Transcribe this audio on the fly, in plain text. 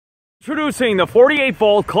Introducing the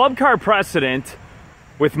 48-volt Club Car Precedent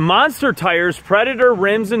with monster tires, Predator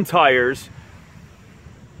rims and tires,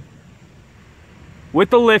 with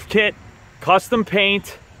the lift kit, custom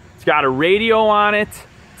paint. It's got a radio on it.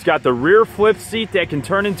 It's got the rear flip seat that can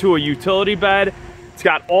turn into a utility bed. It's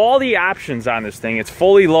got all the options on this thing. It's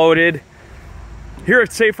fully loaded. Here at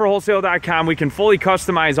SaferWholesale.com, we can fully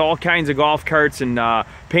customize all kinds of golf carts and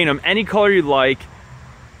paint them any color you'd like.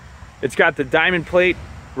 It's got the diamond plate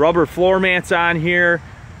rubber floor mats on here.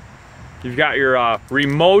 You've got your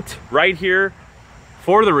remote right here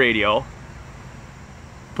for the radio.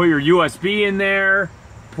 Put your USB in there.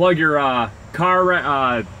 Plug your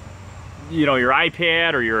car, your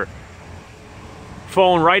iPad or your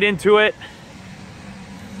phone right into it.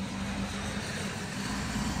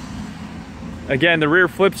 Again, the rear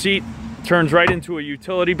flip seat turns right into a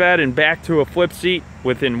utility bed and back to a flip seat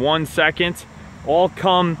within 1 second. All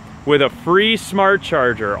come with a free smart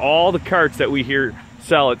charger. All the carts that we here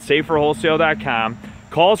sell at SaferWholesale.com.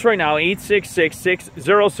 Call us right now,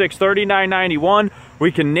 866-606-3991.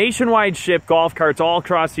 We can nationwide ship golf carts all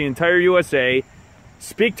across the entire USA.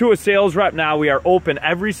 Speak to a sales rep now. We are open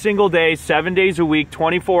every single day, 7 days a week,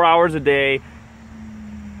 24 hours a day.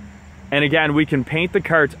 And again, we can paint the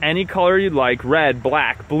carts any color you'd like: red,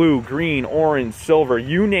 black, blue, green, orange, silver,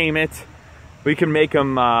 you name it. We can make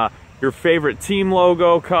them your favorite team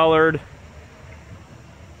logo colored.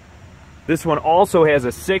 This one also has a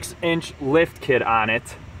 6-inch lift kit on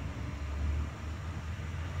it.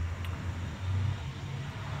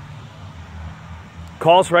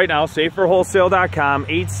 Call us right now, SaferWholesale.com,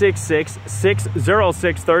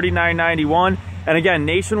 866-606-3991. And again,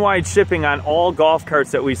 nationwide shipping on all golf carts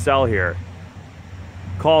that we sell here.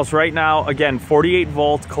 Call us right now. Again,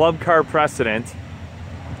 48-volt Club Car Precedent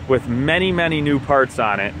with many, many new parts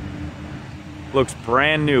on it. Looks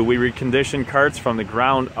brand new. We recondition carts from the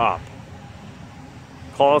ground up.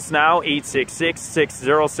 Call us now,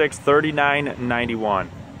 866-606-3991.